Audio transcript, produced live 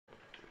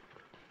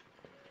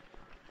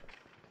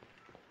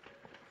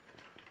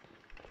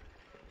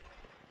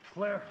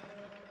Claire,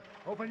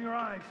 open your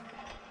eyes.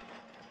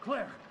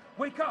 Claire,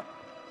 wake up!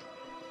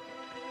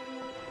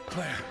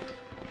 Claire.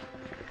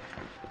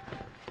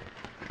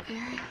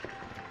 Barry.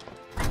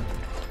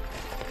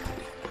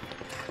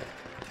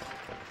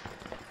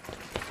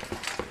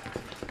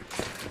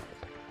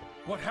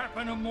 What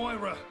happened to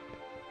Moira?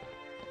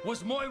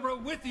 Was Moira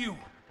with you?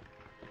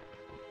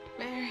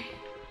 Barry.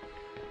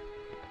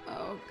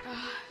 Oh,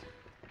 God.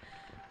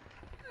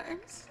 I'm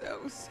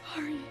so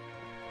sorry.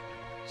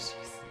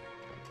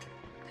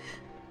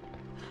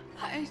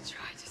 I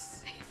tried to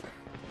save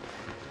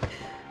her.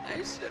 I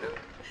should have.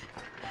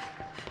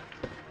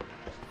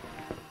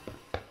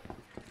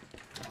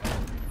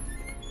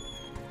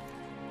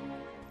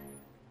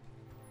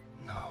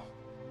 No.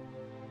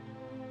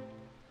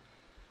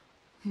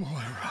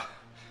 Moira.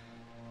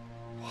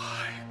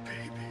 Why,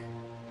 baby?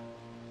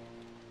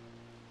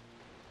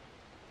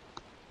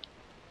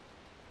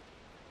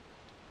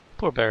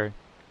 Poor Barry.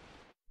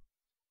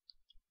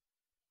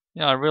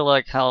 You know, I really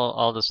like how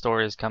all the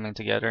story is coming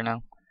together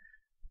now.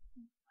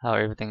 How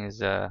everything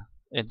is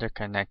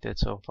interconnected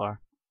so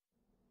far.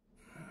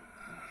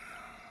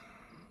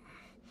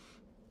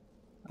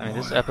 I mean,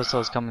 this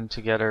episode's coming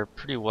together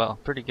pretty well,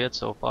 pretty good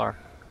so far.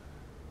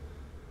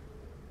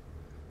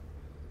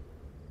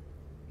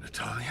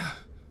 Natalia?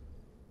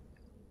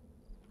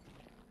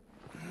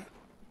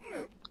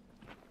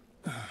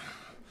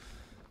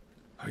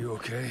 Are you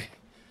okay?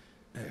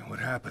 Hey, what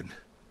happened?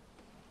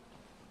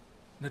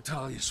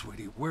 Natalia,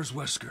 sweetie, where's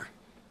Wesker?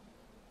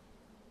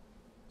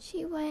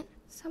 She went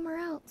somewhere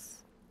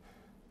else.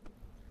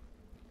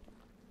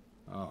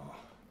 Oh,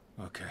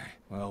 okay.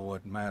 Well,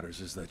 what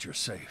matters is that you're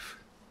safe.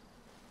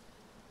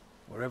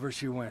 Wherever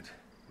she went,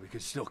 we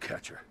could still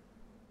catch her.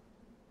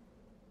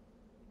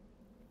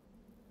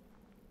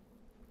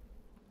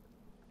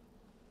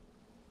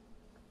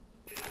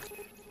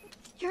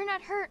 You're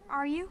not hurt,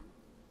 are you?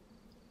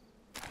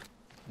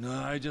 No,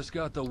 I just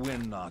got the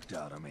wind knocked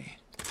out of me.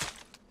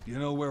 Do you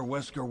know where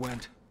Wesker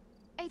went?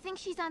 I think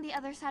she's on the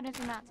other side of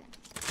the mountain.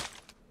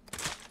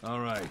 All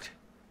right.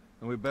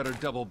 Then we better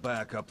double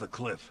back up the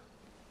cliff.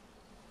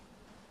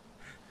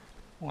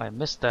 Oh, I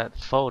missed that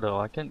photo.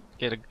 I couldn't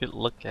get a good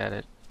look at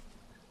it.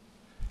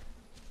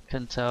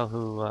 Couldn't tell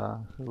who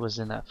was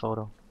in that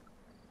photo.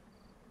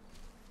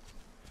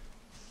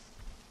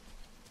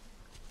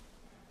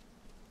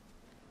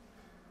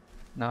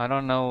 Now I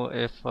don't know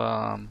if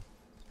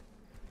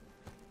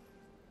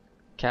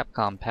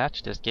Capcom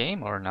patched this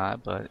game or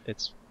not, but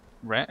it's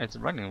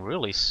running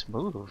really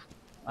smooth.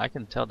 I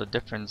can tell the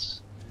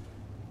difference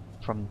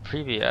from the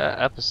previous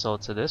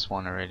episode to this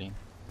one already.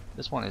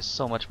 This one is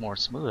so much more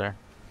smoother.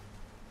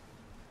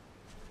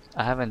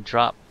 I haven't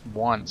dropped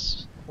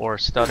once or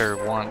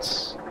stuttered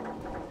once.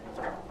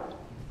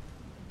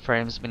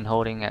 Frames been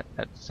holding at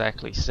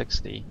exactly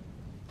 60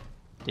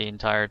 the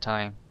entire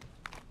time.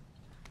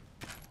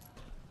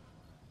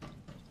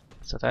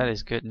 So that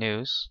is good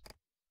news.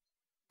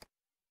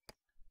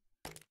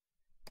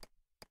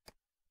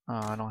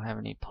 I don't have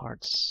any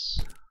parts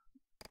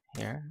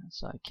here,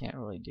 so I can't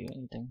really do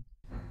anything.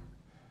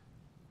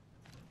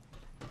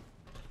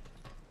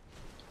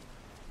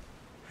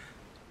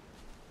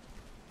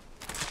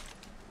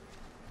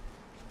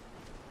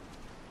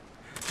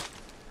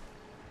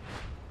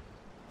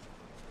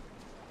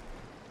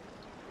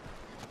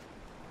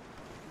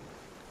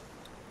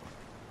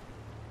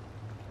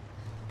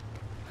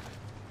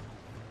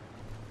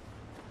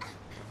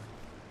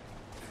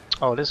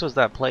 Oh, this was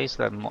that place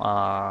that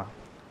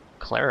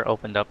Claire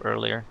opened up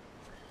earlier.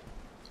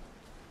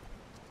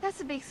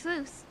 That's a big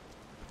sluice.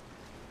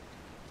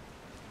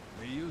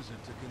 They use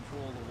it to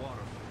control the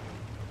water.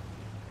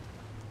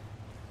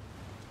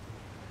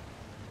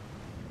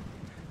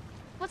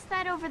 What's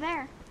that over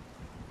there?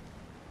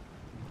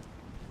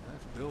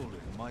 That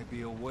building might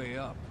be a way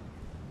up.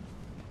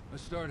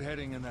 Let's start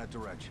heading in that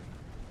direction.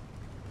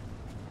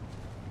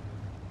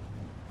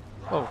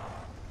 Oh.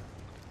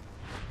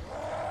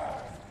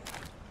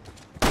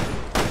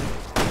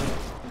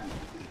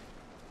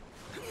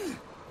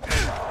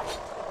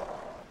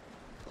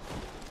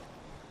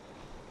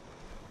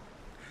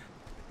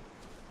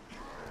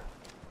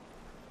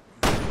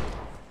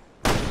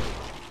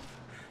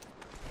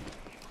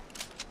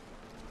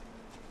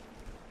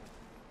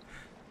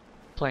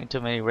 Playing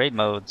too many raid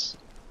modes.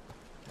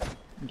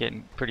 I'm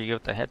getting pretty good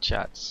with the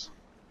headshots.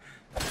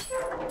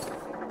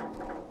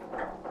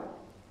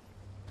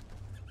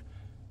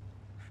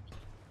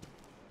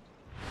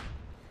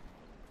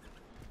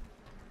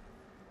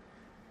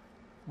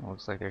 Oh,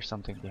 looks like there's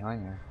something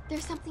behind her.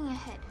 There's something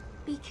ahead.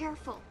 Be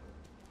careful.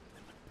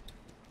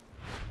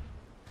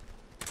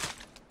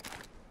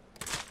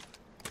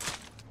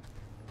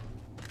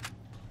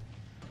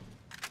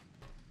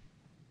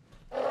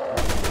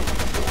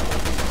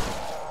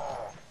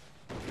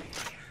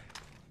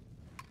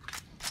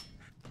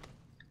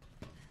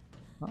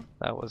 Well,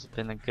 that was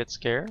been a good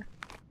scare.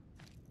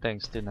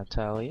 Thanks to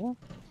Natalia.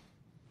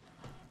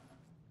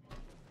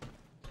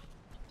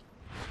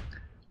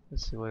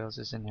 Let's see what else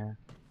is in here.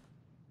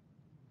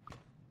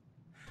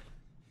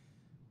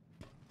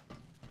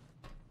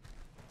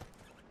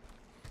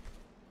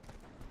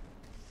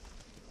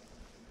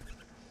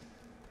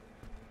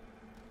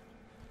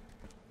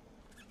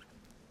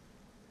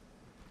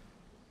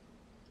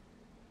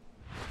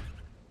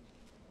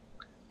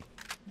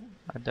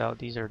 I doubt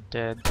these are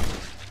dead.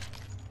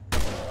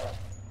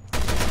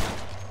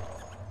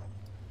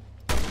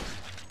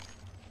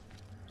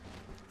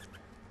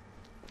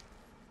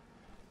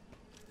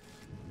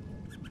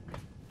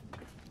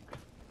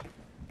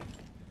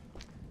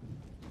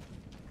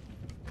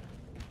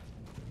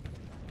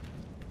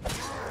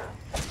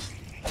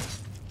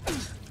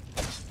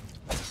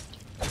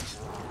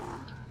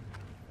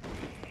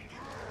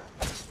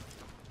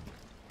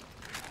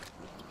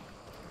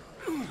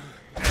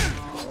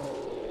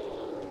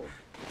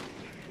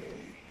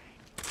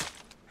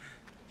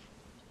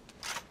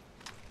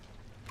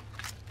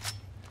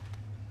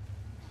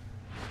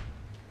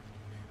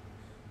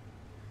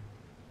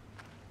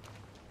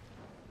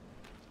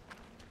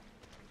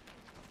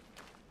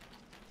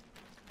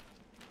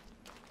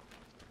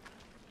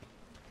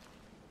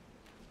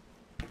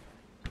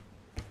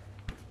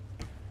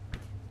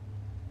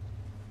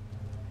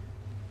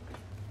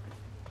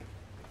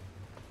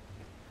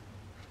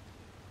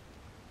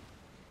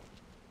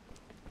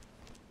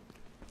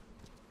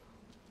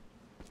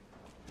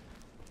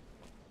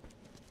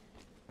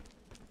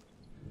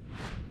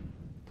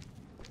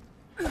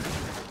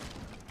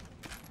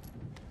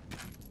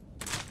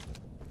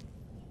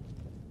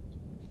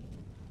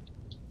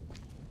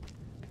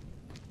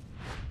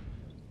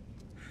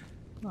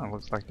 Oh,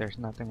 looks like there's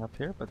nothing up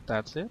here, but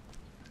that's it.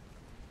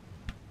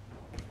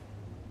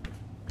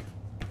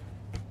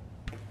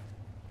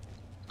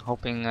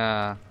 Hoping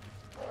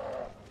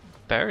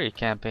berry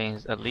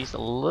campaign's at least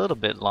a little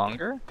bit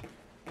longer.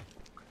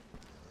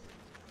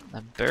 I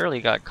barely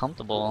got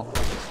comfortable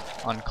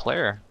on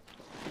Claire.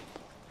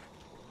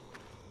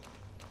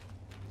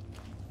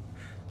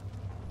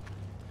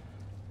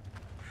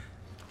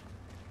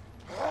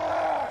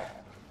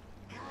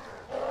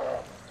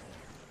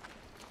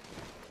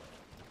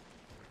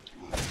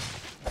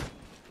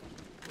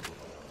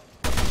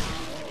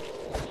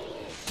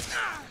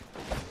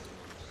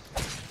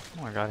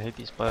 Oh my god, I hate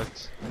these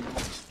bugs.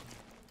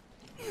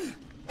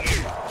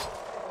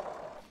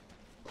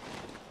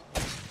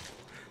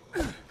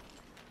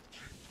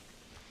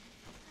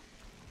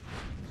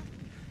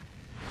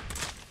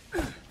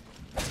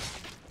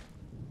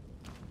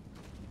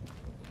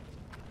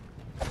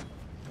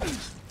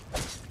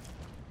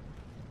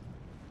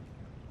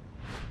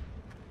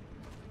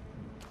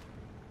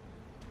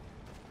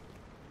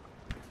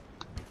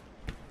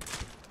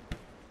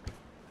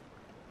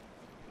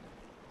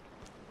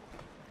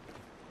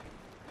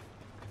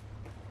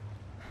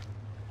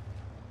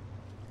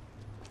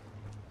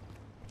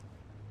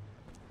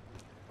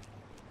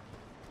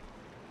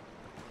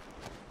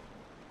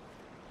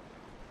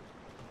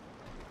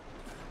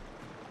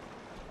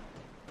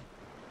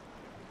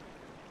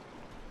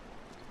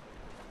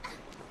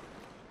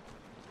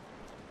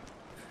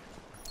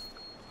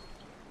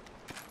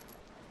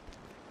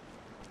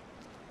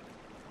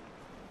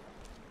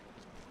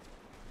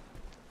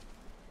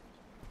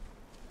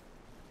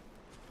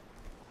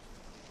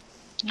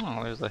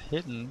 Oh, there's a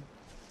hidden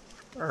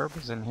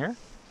herbs in here.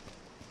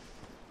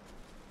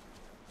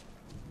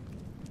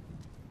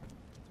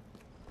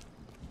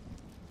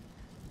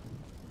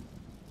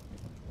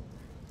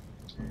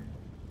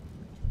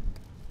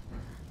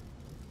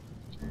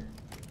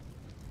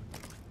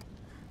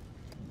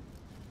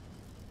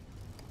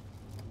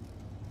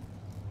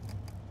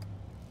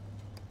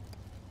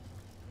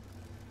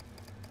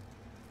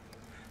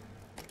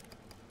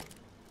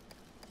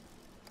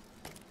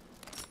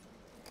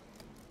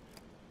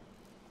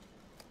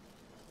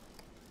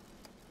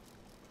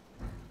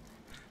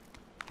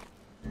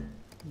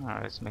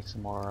 Alright, let's make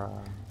some more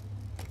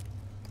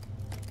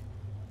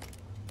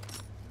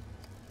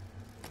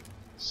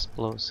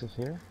explosive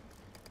here.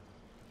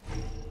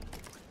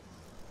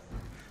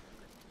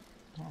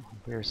 Oh,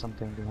 there's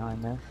something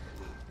behind there.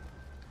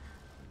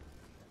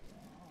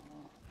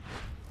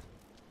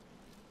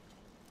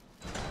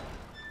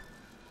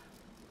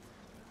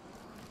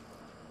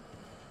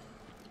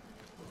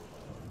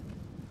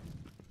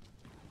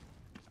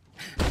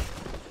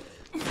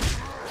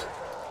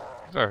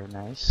 Very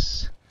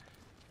nice.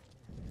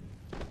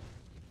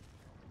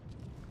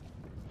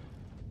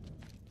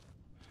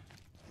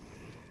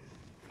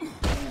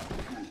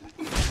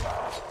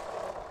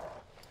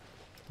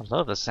 I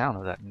love the sound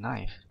of that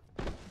knife.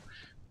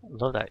 I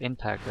love that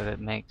impact that it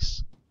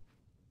makes.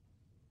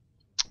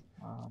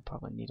 I'll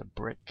probably need a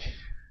brick.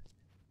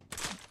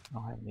 I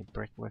don't have any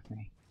brick with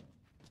me.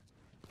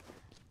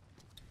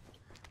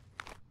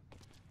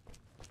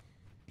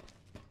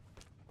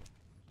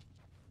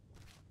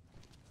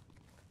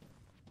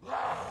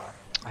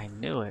 I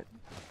knew it.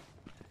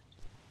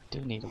 I do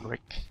need a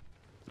brick.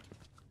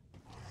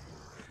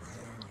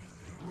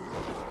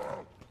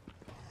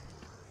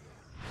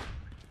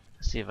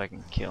 See if I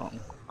can kill him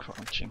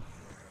crouching.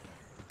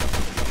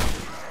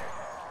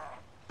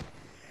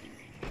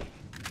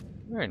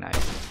 Very nice.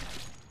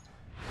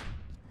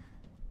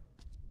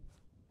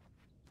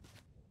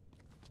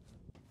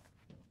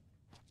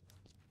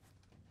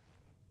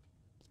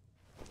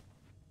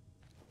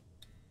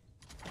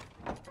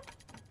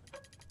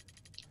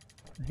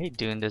 I hate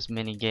doing this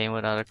mini game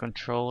without a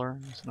controller.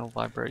 There's no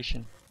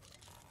vibration.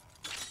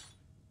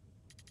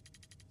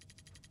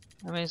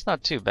 I mean, it's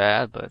not too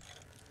bad, but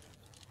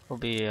it'll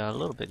be a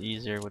little bit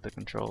easier with the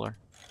controller.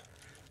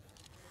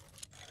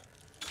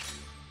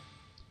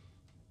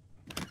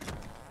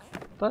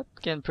 But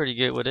getting pretty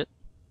good with it.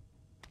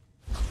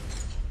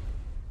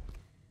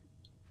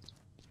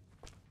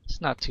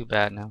 It's not too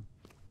bad now.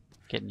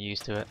 Getting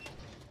used to it.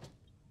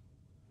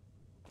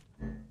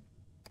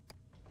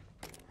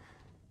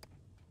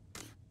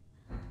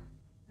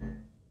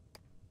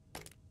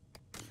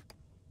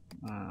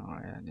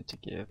 Alright, I need to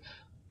give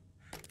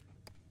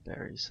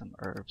Barry some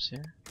herbs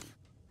here.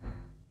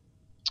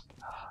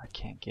 Oh, I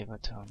can't give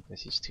it to him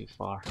because he's too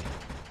far.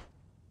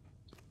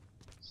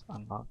 Let's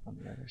unlock on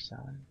the other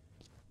side.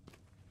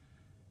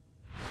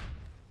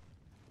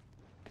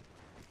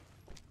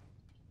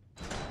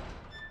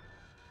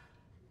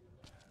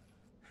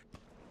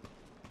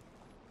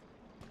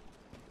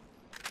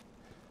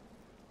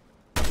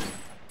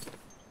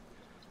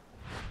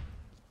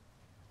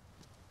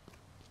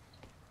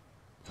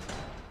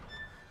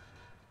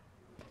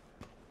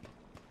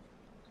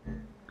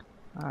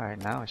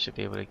 Alright, now I should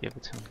be able to give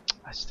it to him.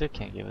 I still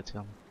can't give it to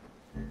him.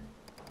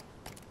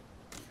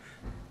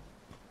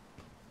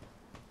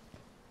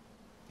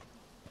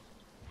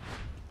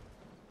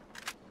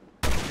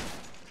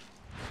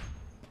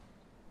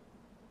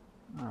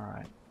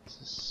 Alright,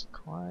 this is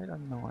quite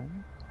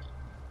annoying.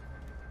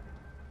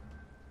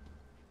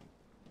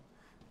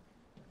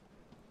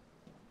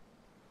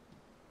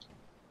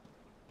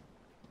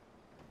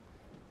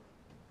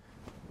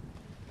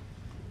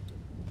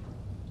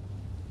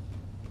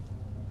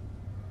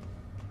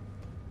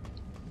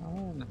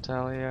 Oh,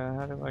 Natalia,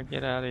 how do I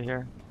get out of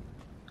here?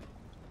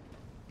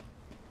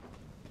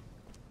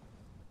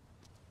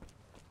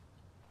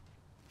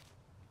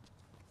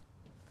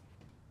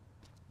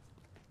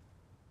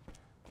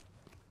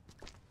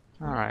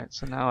 Alright,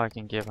 so now I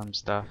can give him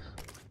stuff.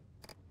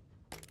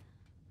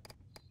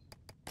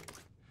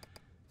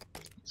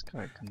 Let's go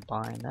ahead and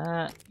combine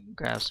that.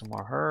 Grab some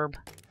more herb.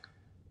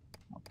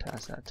 I'll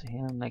pass that to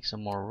him, make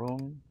some more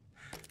room.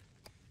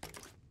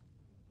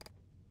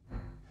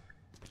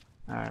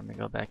 Alright, let me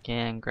go back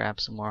in, grab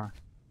some more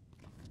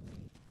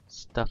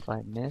stuff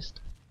I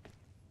missed.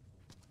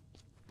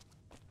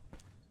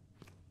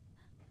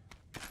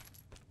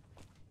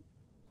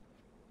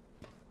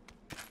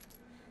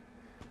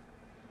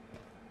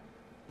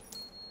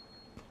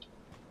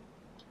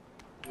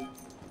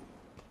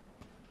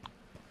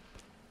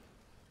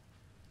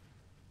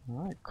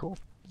 Alright, cool.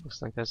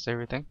 Looks like that's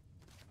everything.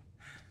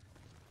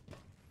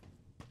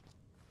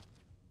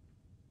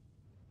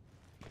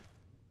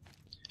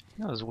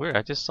 That was weird.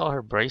 I just saw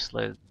her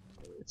bracelet.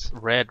 It's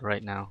red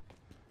right now.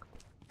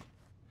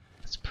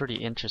 It's pretty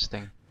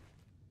interesting.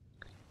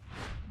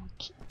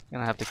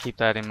 Gonna have to keep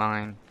that in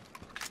mind.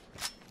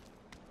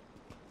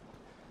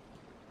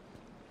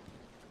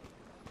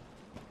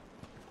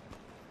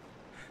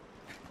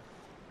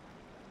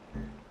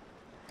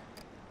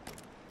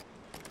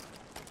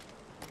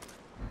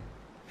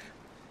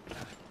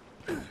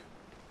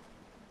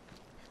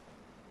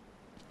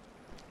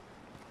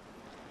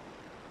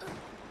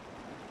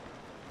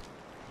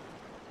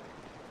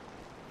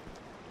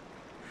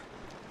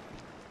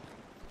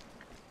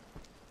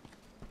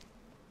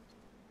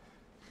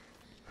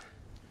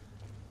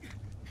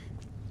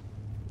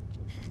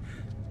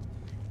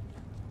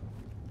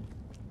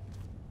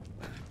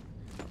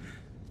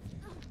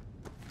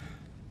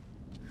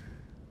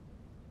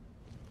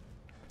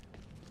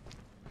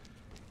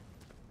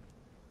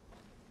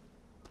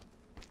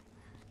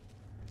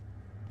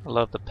 I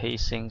love the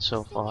pacing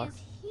so far. This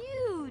thing is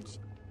huge.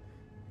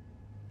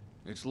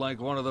 It's like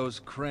one of those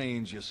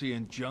cranes you see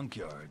in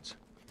junkyards.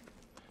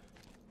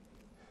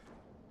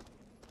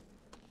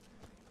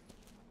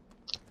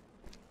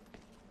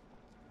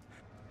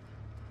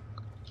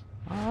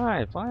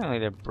 Alright, finally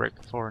the brick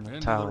for Into the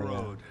Natalia.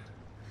 road.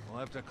 We'll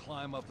have to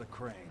climb up the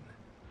crane.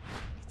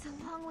 It's a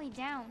long way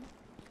down.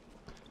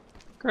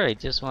 Great,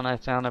 just when I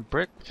found a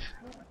brick,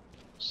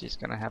 she's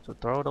gonna have to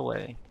throw it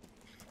away.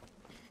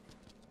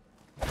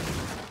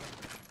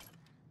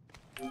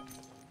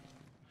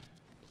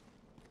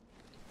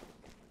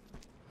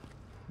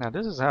 Now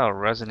this is how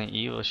Resident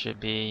Evil should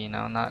be, you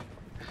know, not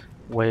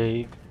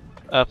wave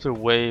after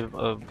wave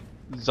of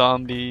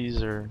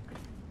zombies or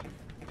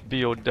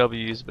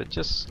BOWs, but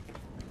just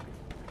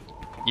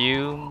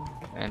you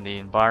and the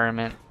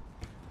environment,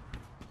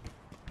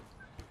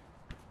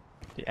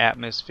 the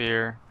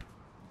atmosphere.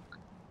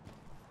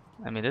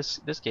 I mean, this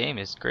game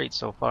is great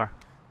so far.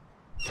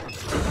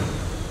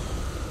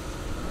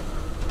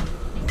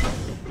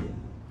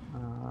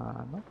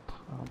 Nope,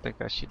 I don't think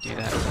I should do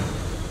that.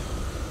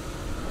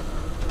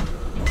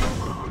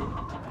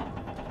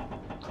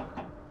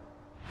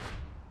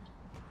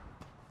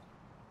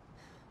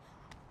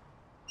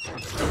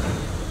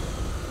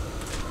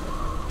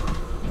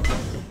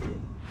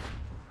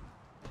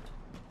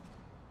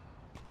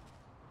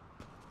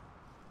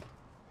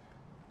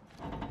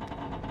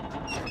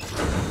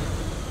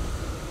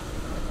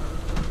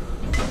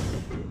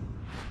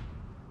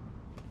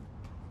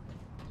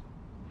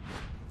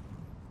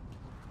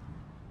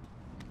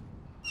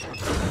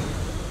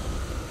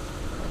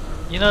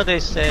 You know, they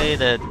say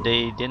that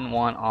they didn't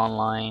want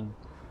online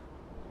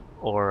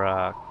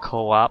or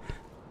co-op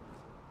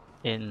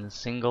in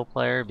single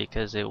player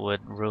because it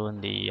would ruin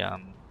the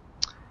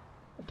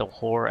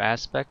horror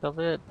aspect of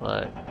it,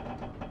 but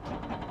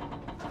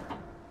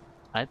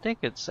I think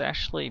it's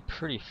actually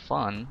pretty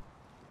fun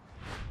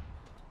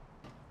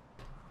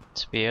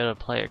to be able to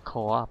play a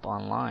co-op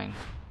online.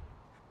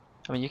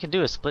 I mean, you can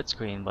do a split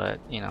screen, but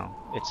you know,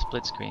 it's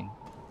split screen.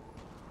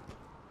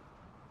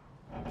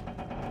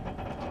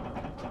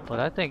 But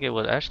I think it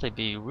would actually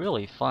be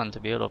really fun to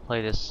be able to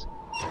play this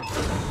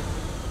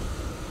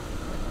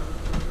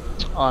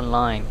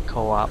online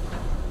co-op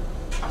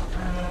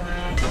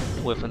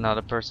with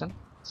another person,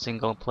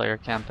 single player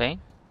campaign.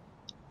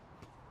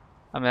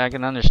 I mean, I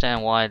can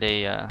understand why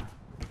they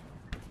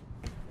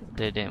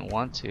didn't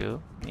want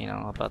to, you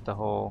know, about the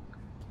whole,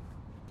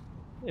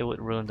 it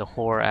would ruin the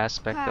horror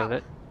aspect of Wow.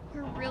 it.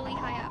 You're really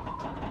high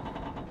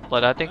up.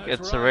 But I think That's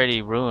it's right.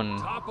 already ruined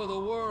Top of the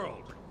world.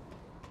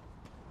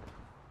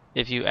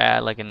 if you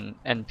add like an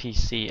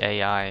NPC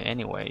AI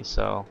anyway,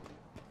 so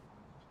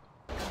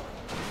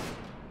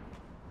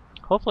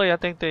hopefully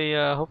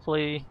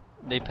hopefully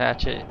they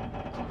patch it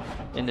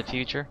in the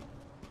future.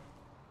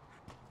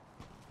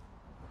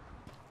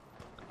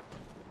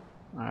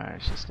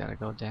 Alright, she's gotta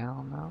go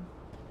down now.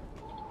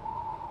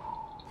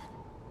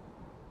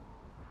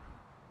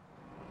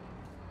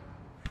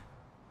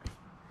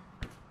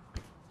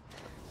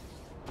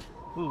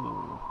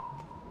 Ooh.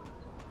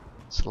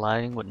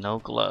 Sliding with no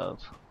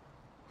glove.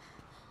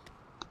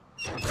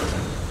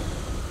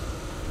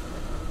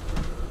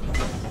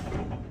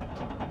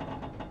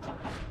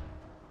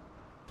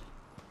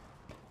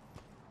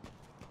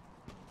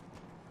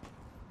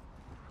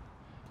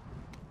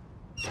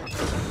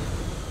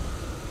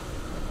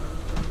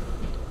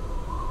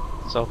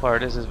 So far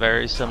this is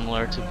very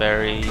similar to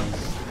Barry's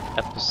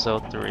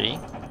episode 3.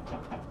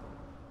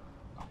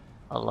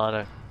 A lot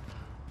of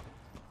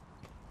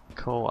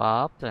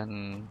co-op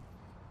and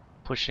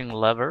pushing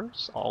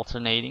levers,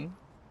 alternating.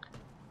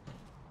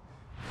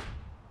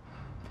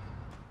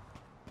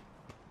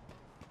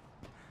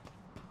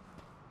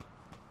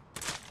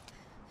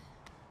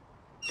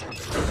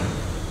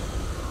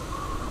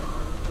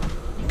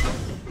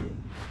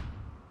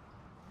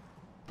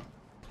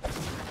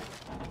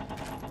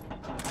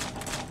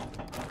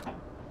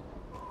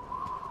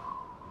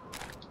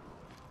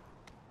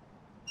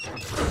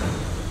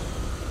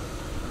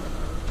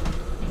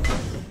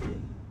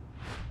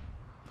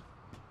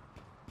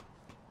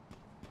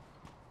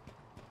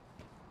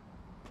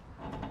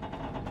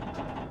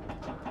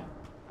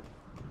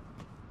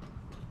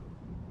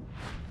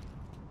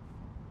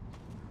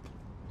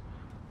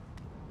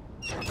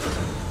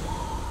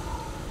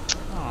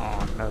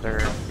 Oh, another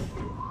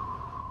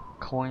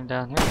coin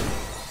down here.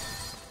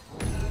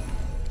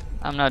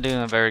 I'm not doing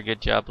a very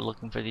good job of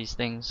looking for these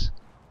things.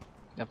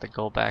 Have to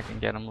go back and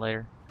get them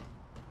later.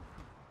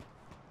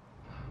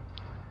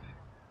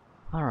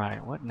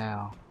 Alright, what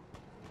now?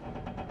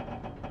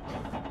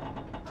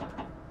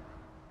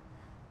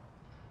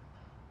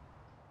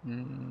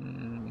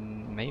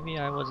 Maybe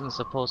I wasn't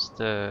supposed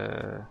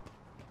to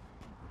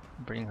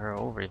bring her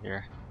over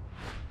here.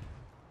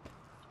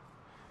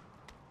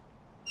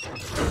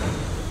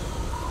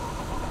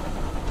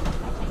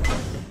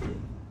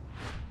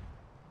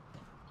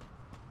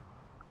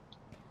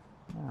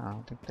 I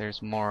don't think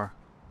there's more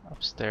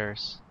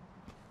upstairs.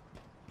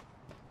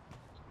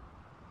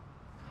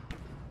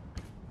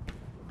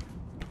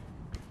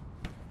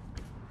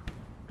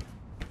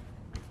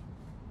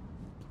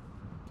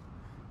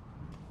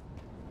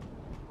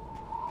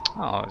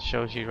 Oh, it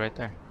shows you right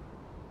there.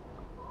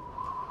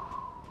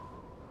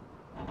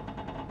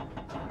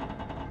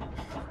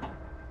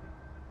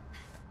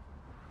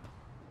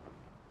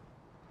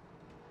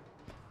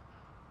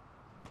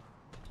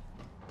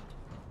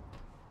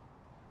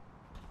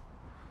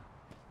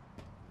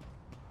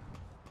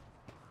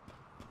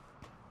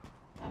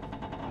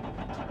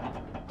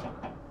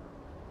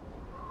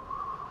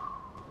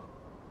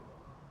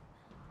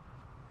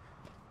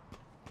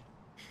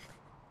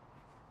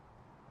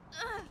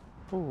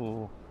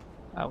 Ooh,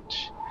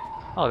 ouch.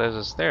 Oh, there's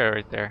a stair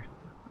right there.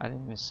 I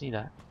didn't even see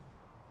that.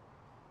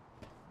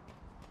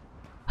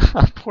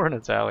 Poor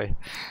Natalia.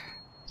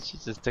 She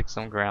just took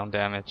some ground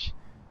damage.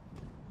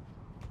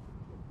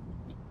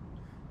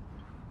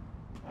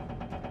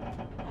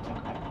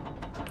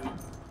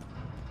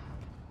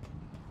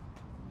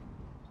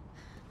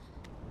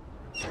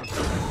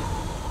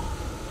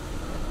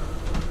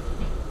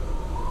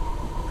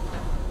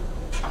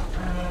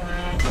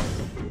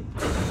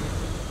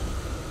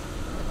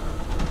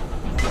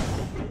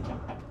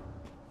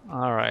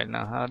 Alright,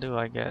 now how do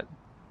I get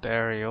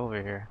Barry over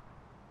here?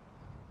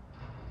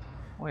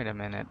 Wait a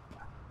minute.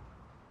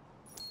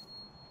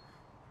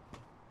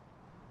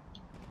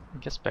 I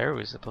guess Barry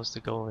was supposed to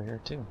go over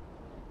here too.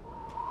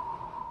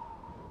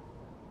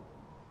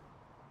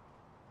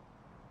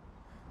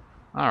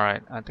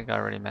 Alright, I think I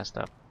already messed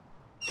up.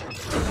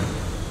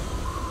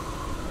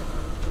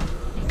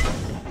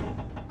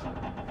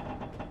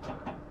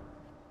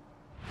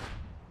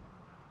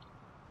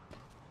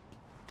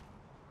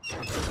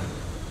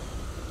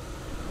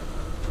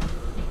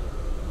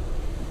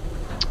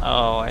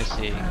 I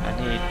see.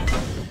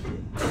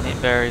 I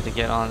need Barry to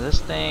get on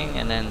this thing,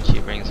 and then she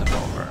brings him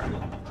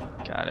over.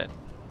 Got it.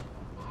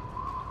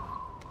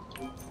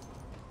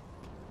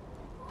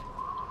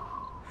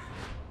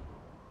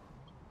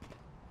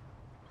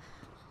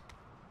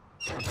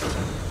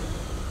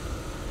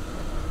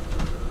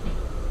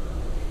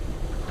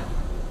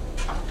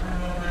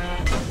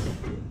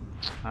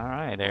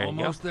 Alright, there you go.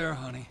 Almost there,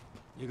 honey.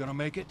 You gonna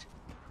make it?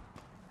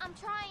 I'm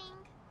trying.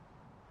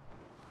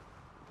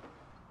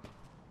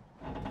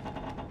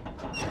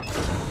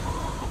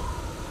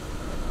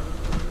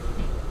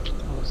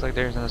 Looks like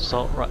there's an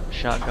assault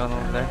shotgun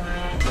over there.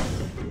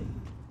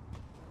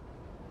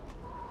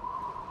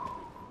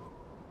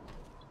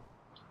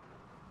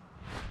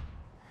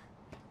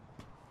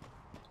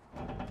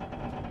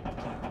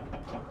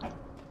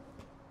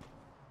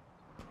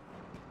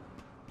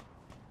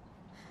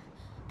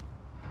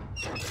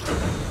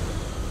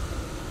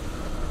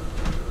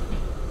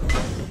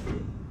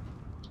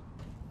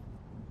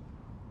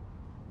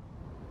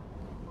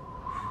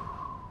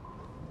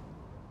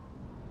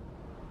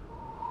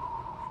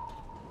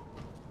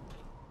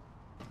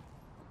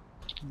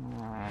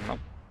 Nope.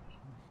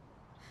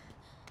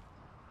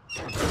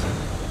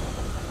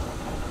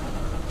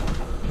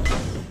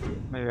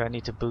 Maybe I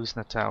need to boost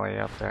Natalia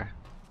up there.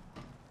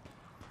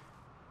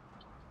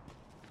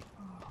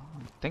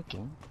 I'm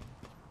thinking.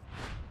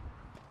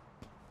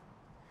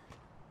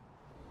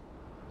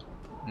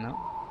 No.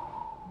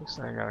 Looks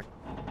like I gotta.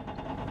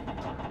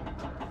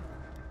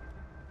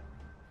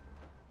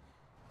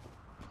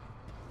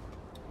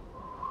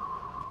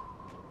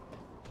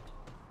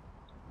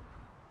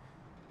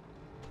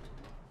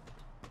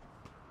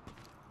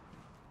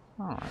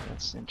 Oh,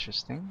 that's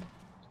interesting.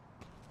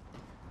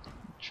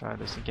 Try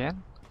this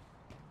again.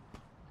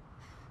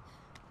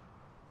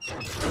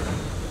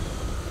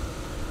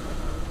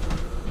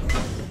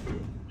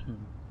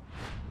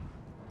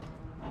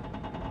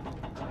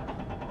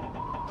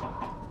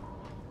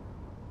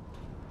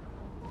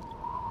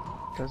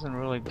 Doesn't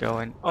really go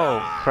in. Oh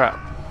crap!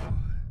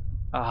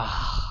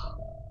 Ah!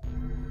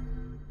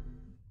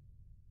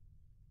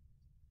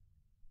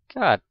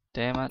 God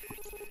damn it!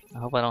 I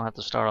hope I don't have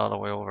to start all the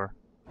way over.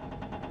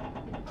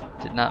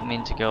 Did not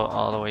mean to go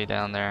all the way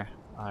down there.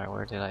 Alright,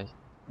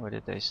 where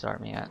did they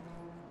start me at?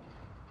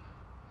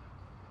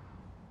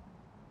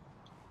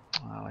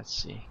 Let's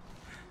see.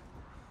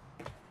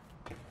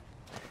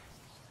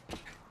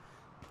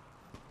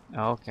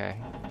 Okay.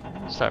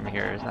 Start me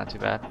here, it's not too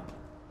bad.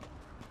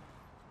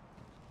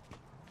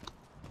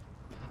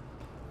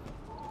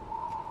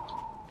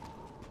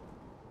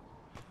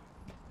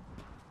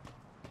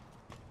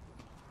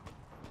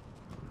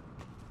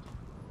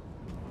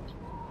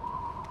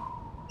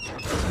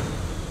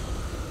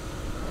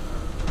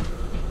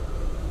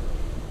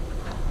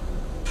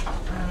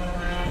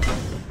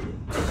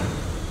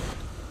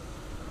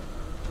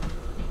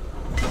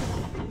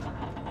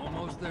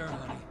 Almost there,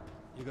 honey.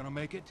 You gonna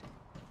make it?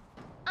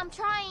 I'm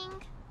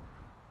trying.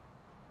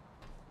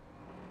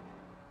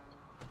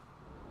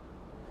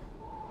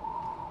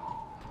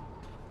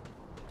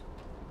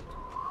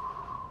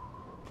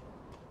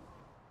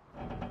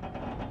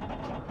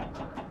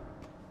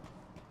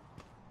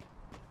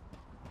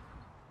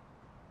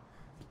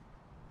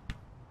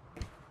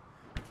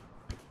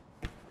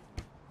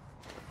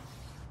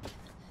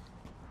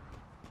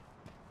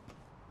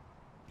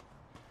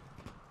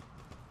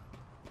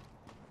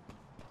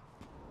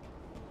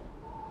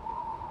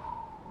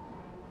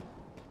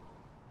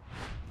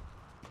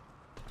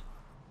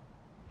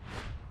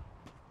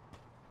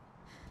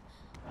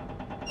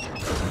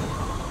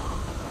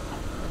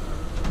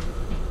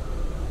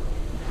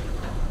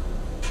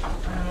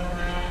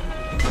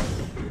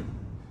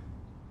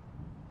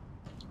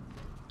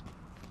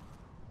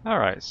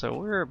 Alright, so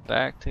we're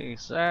back to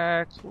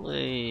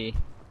exactly...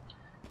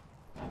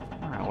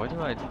 Alright, what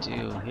do I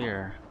do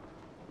here?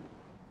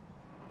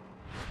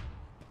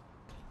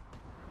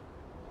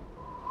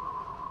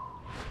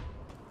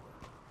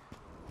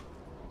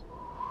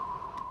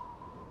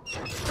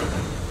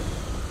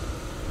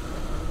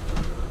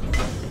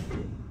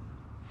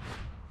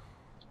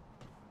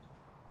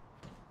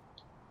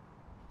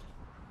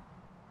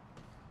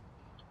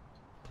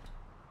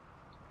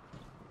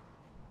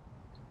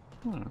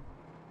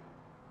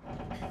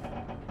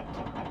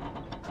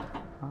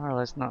 Alright,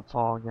 let's not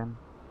fall again.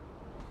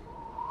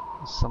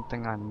 Is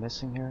something I'm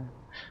missing here?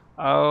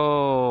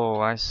 Oh,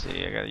 I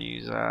see. I gotta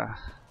use,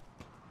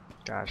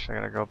 gosh, I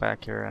gotta go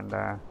back here and,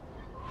 I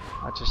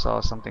just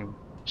saw something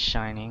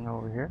shining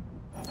over here.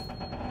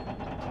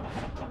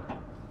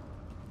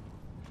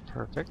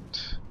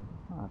 Perfect.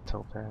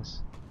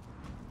 Topaz.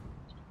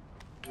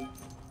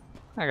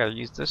 I gotta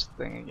use this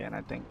thing again,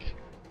 I think.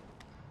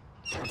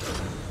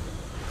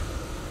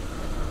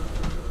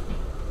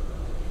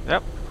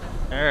 Yep.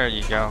 There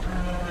you go.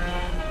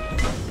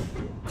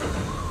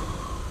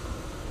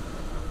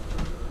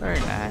 Very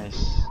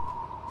nice.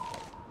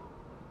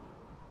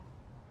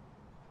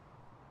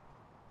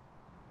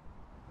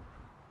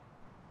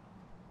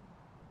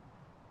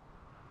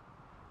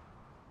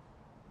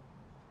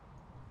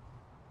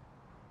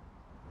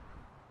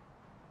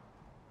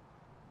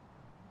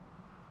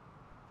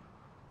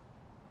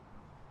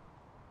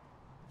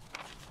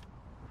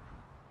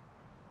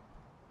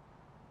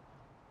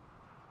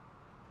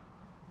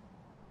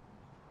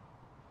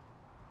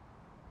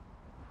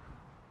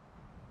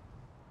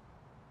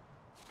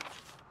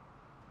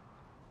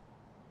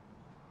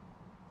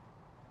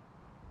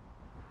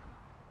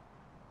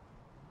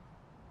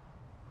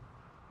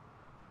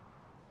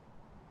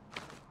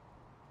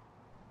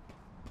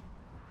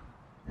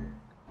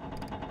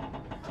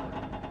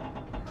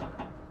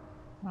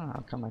 How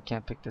come I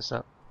can't pick this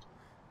up?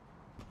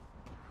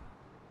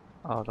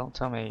 Oh, don't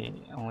tell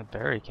me only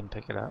Barry can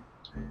pick it up.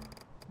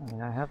 I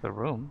mean, I have the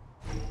room.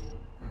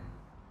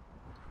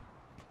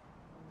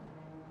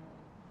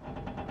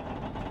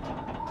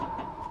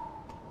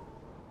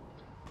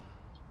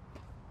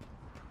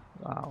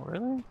 Wow,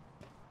 really?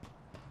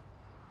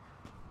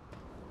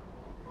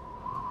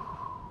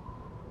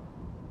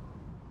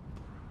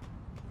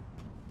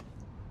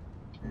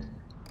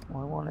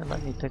 Why won't it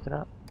let me pick it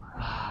up?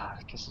 I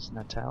guess it's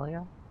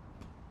Natalia.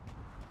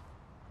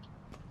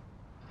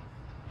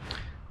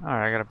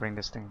 Alright, I gotta bring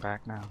this thing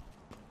back now.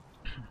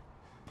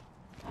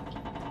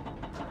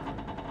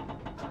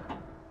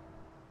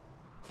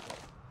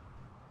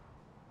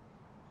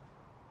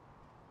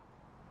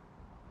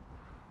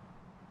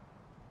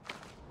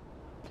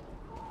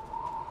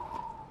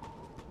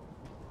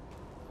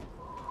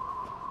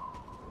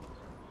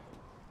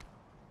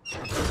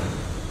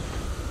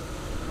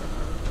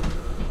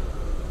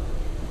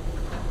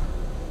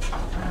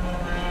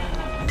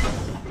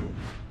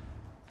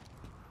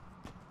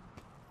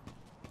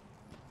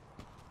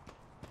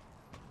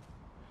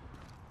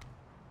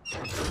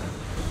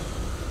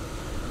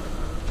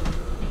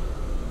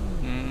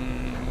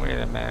 Wait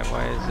a minute,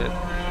 why is it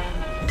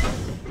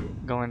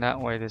going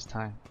that way this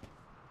time?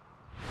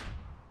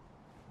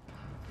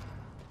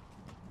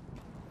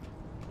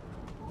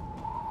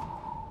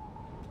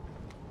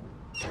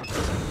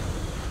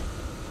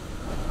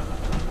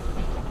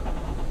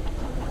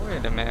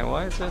 Wait a minute,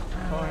 why is it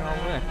going all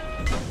the way?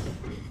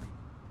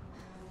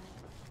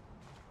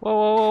 Whoa,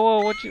 whoa, whoa,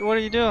 whoa, what are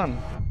you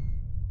doing?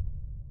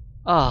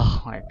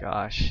 Oh my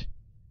gosh.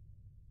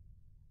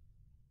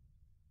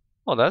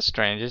 Oh, that's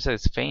strange. It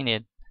says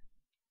fainted.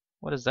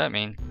 What does that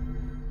mean?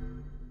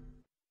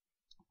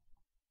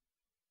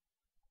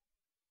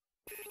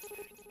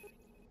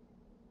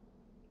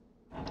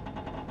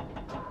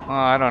 Oh,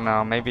 I don't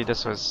know. Maybe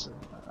this was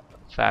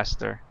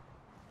faster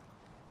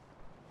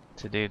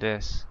to do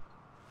this.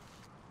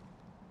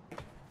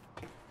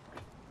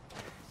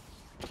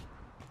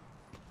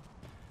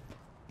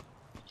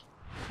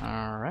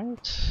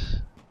 Alright.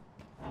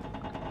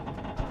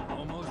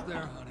 Almost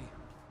there, honey.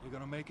 You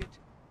gonna make it?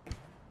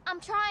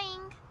 I'm trying.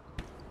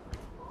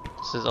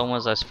 This is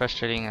almost as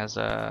frustrating as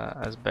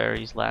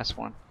Barry's last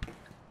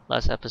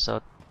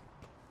episode.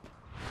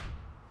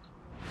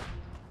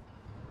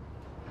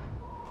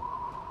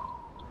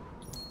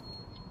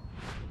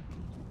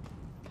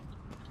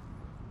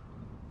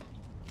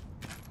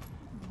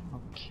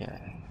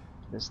 Okay,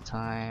 this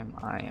time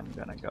I am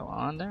gonna go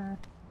on there.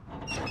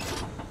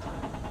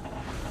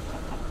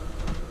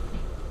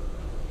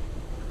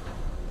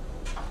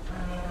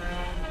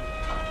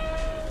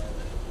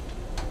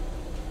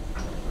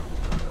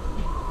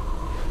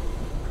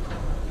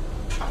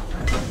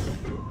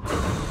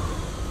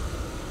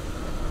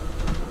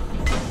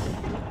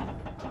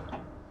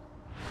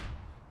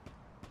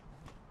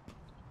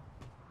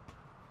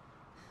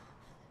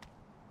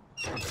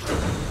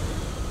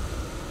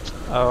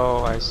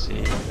 Oh, I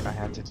see. I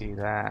had to do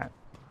that.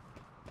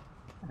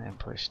 And then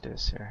push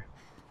this here.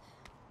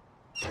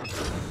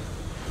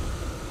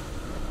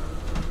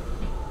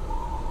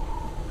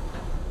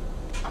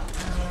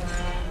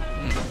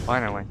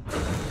 Finally.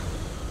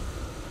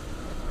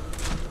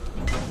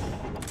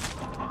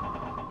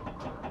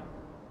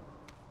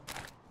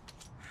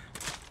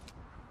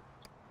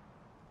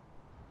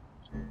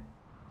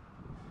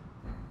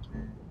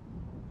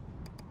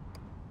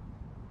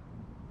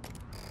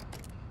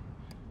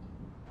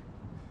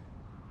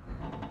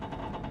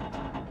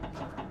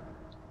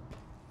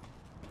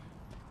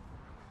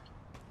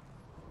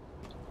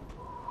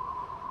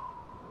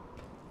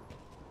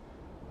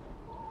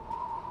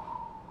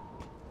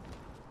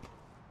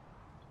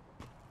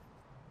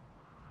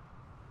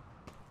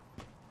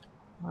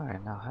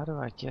 Alright, now how do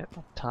I get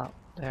up top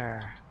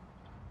there?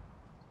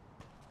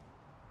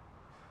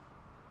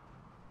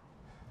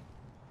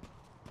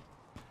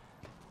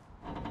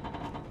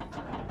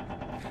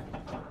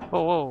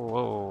 Whoa, whoa,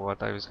 whoa, I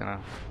thought he was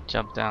gonna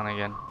jump down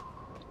again.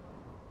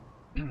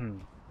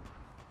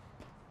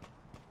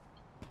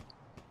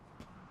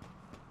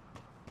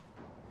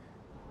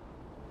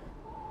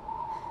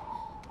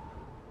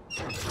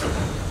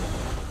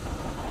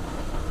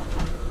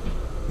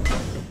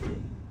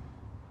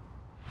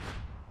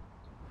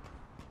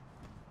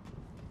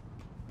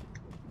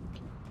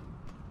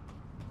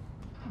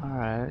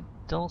 Alright,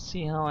 don't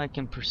see how I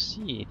can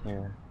proceed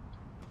here.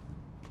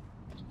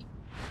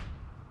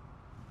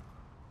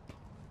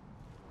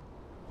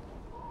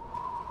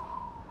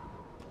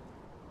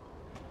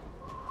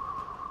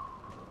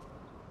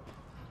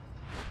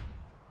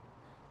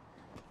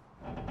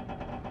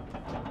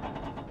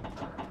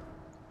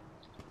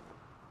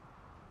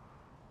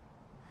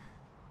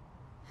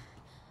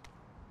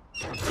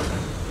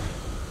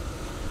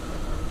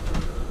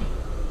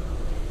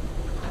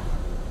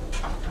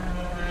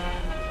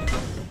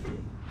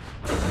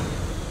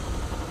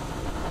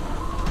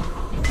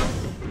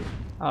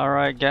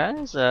 Alright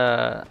guys,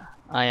 I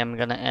am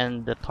gonna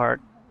end the part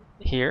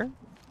here.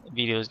 The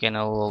video is getting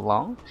a little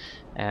long,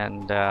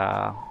 and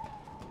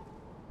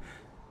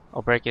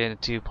I'll break it into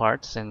 2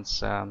 parts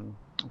since I'm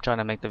trying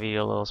to make the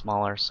video a little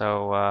smaller.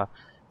 So,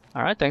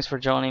 alright, thanks for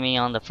joining me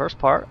on the first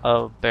part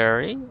of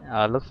Barry.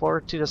 Look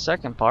forward to the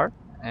second part.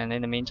 And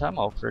in the meantime,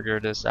 I'll figure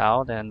this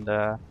out and,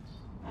 well,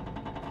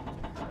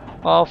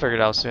 I'll figure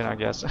it out soon, I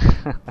guess.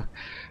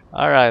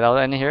 Alright, I'll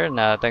end here,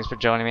 and thanks for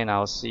joining me, and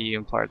I'll see you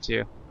in part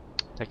 2.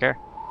 Take care.